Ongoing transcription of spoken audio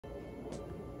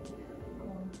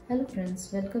Hello friends,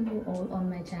 welcome you all on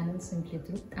my channel Simply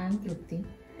Trupt. I am Trupti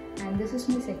and this is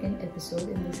my second episode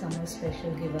in the summer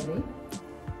special giveaway.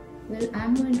 Well, I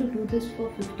am going to do this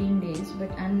for 15 days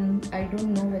but I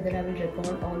don't know whether I will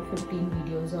record all 15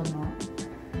 videos or not.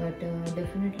 But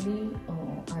definitely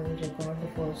I will record the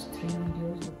first 3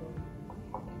 videos.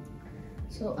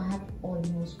 So I have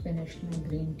almost finished my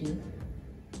green tea.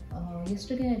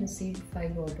 Yesterday I received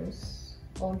 5 orders.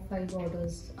 All 5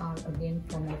 orders are again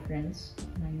from my friends,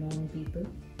 my known people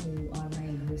who are my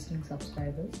existing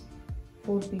subscribers.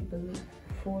 4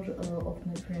 of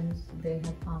my friends, they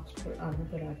have asked for Aloo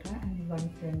Paratha and 1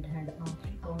 friend had asked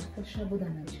for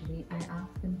Sabudana actually. I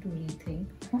asked them to rethink.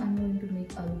 I'm going to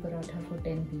make Aloo Paratha for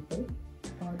 10 people.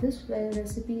 This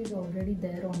recipe is already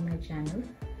there on my channel,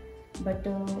 but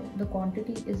the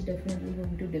quantity is definitely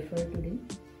going to differ today.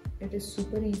 It is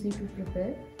super easy to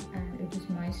prepare and it is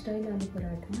my style Aloo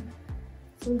Paratha.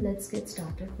 So let's get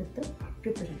started with the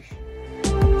preparation.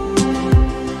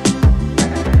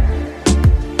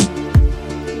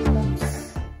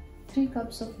 3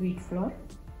 cups of wheat flour.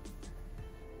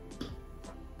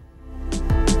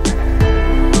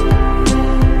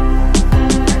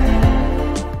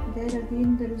 There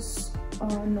again there is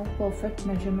no perfect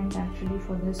measurement actually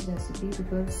for this recipe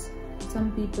because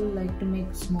some people like to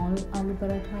make small aloo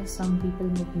paratha, some people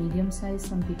make medium size,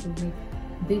 some people make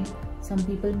big, some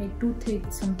people make too thick,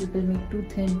 some people make too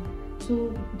thin.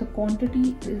 So the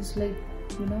quantity is like,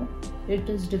 it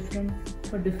is different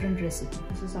for different recipes.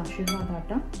 This is Ashirwad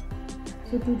atta.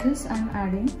 So to this I am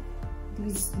adding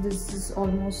this is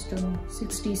almost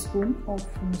 6 teaspoons of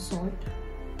salt.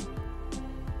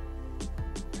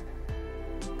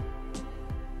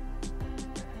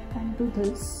 And to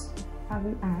this I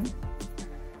will add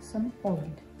some oil,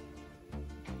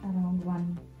 around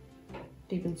 1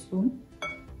 tablespoon.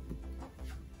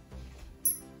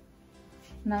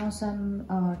 Now some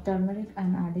turmeric I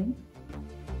am adding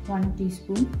 1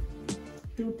 teaspoon,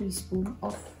 2 teaspoons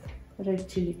of red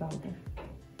chili powder,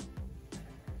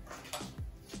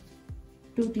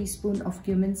 2 teaspoons of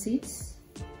cumin seeds,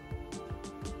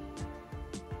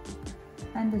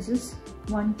 and this is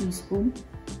 1 teaspoon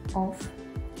of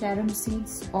carom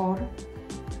seeds or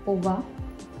ova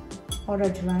or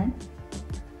ajwain.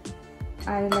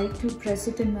 I like to press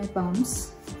it in my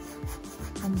palms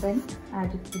and then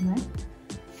add it to my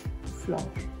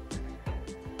flour.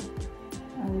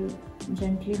 I will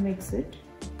gently mix it.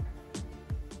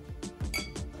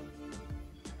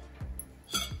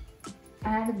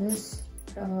 Add this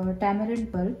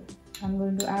tamarind pulp. I'm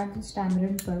going to add this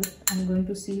tamarind pulp. I'm going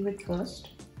to sieve it first.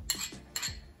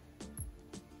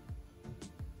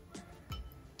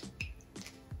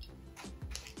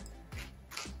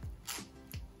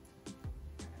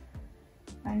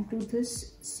 And to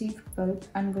this sieved pulp,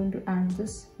 I'm going to add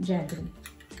this jaggery.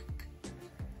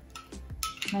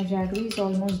 My jaggery is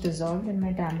almost dissolved in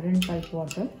my tamarind pulp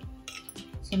water.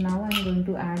 So now I'm going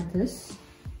to add this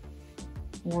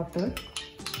water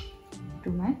to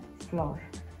my flour.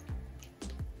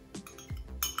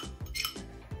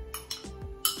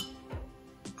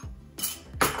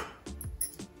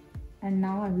 And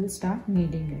now I will start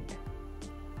kneading it.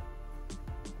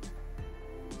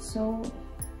 So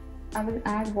I will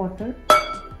add water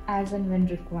as and when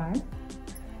required.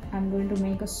 I'm going to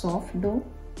make a soft dough.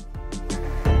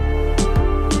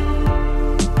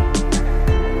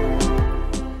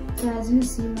 So as you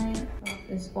see, my dough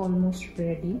is almost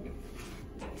ready.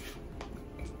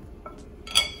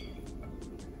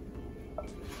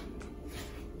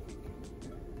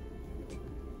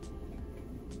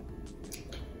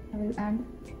 I will add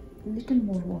a little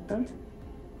more water.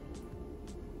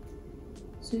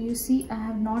 So you see, I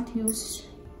have not used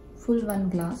full 1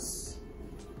 glass.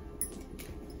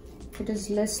 It is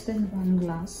less than 1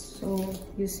 glass. So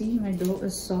you see, my dough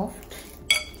is soft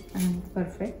and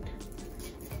perfect.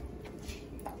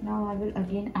 Now I will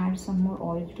again add some more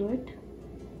oil to it.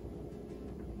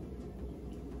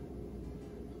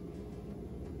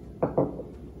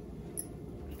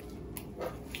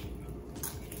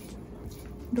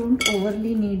 Don't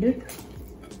overly knead it.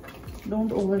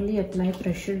 Don't overly apply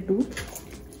pressure too.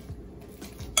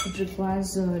 It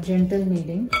requires gentle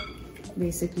kneading,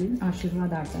 basically,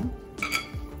 Ashirwad atta.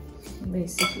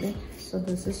 So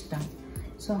this is done.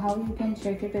 So how you can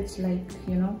check it, it's like,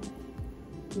 you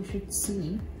should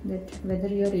see that whether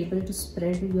you are able to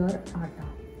spread your atta.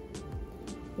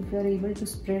 If you are able to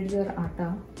spread your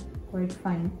atta quite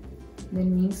fine,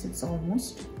 then means it's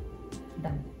almost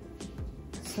done.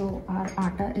 So our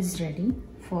atta is ready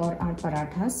for our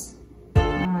parathas.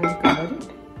 Now I will cover it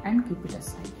and keep it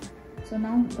aside. So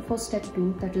now for step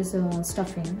 2, that is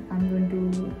stuffing, I'm going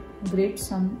to grate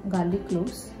some garlic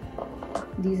cloves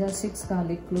These are 6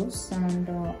 garlic cloves, and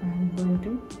I'm going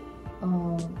to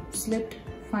slit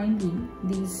finely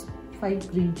these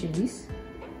 5 green chilies,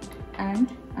 and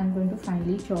I'm going to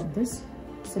finely chop this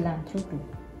cilantro too.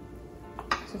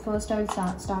 So first I will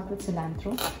start with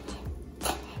cilantro.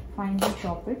 Finely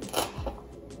chop it.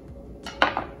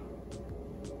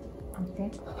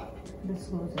 Okay, this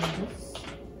goes in this.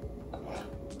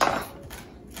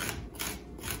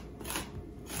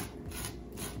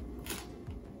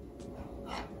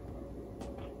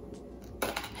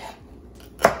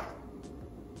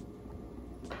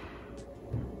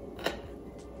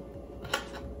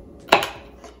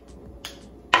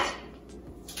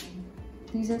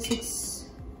 These are 6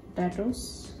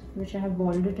 potatoes which I have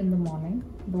boiled it in the morning.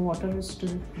 The water is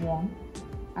still warm.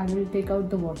 I will take out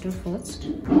the water first.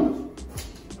 When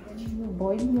you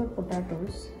boil your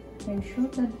potatoes, ensure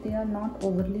that they are not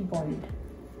overly boiled.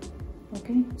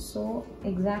 Okay, so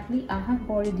exactly I have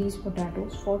boiled these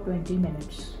potatoes for 20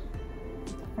 minutes.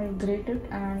 I will grate it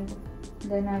and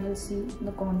then I will see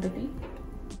the quantity.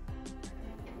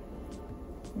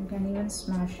 You can even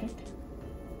smash it.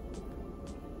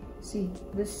 See,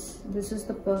 this is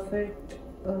the perfect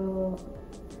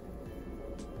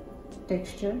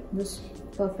texture. This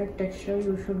perfect texture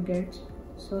you should get,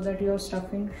 so that your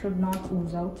stuffing should not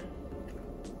ooze out.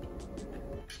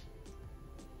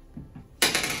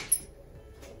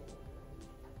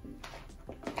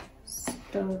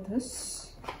 Stir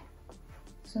this.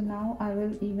 So now I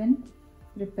will even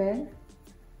prepare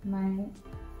my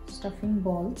stuffing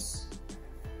balls.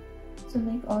 So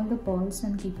make all the balls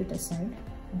and keep it aside.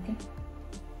 Okay.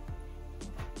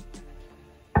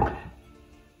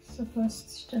 So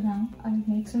first now I'll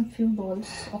make some few balls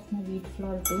of my wheat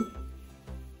flour too.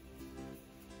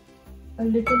 A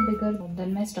little bigger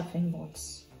than my stuffing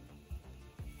balls.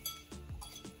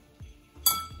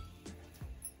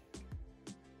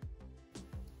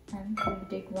 And I'll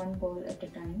take one ball at a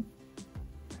time.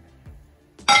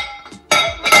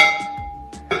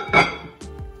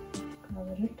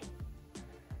 Cover it.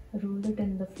 Roll it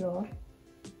in the flour.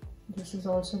 This is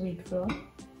also wheat flour.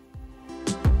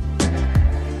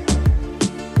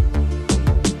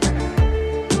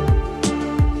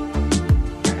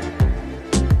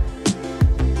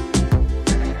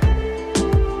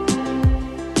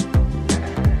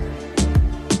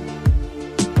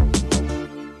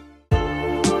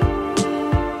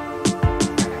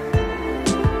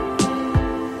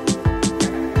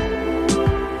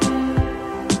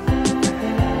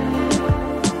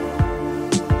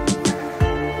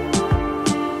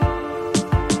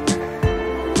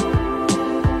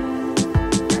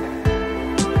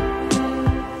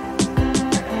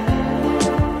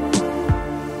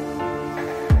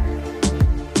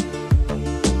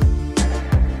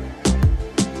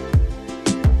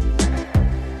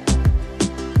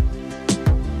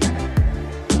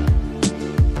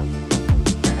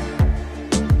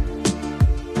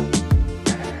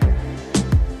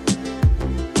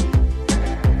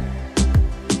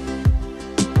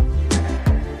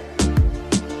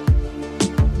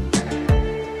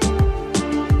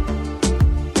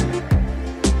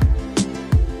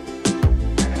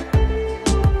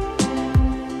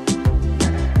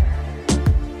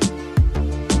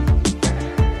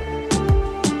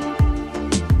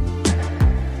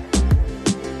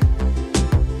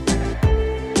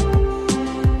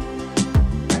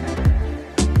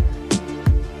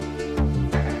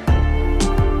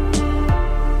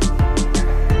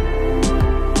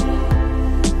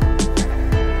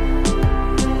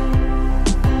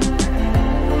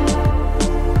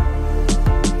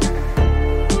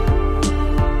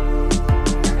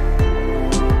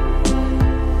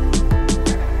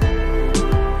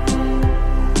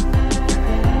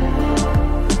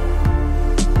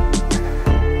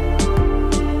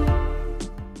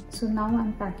 So now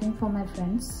I'm packing for my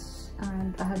friends,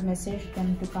 and I have messaged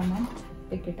them to come and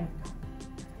pick it up.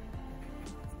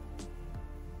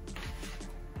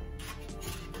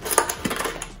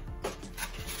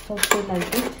 Hope they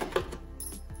like it.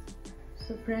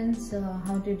 So friends,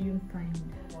 how did you find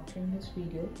watching this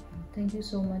video? Thank you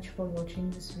so much for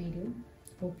watching this video.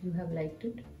 Hope you have liked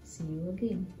it. See you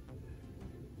again.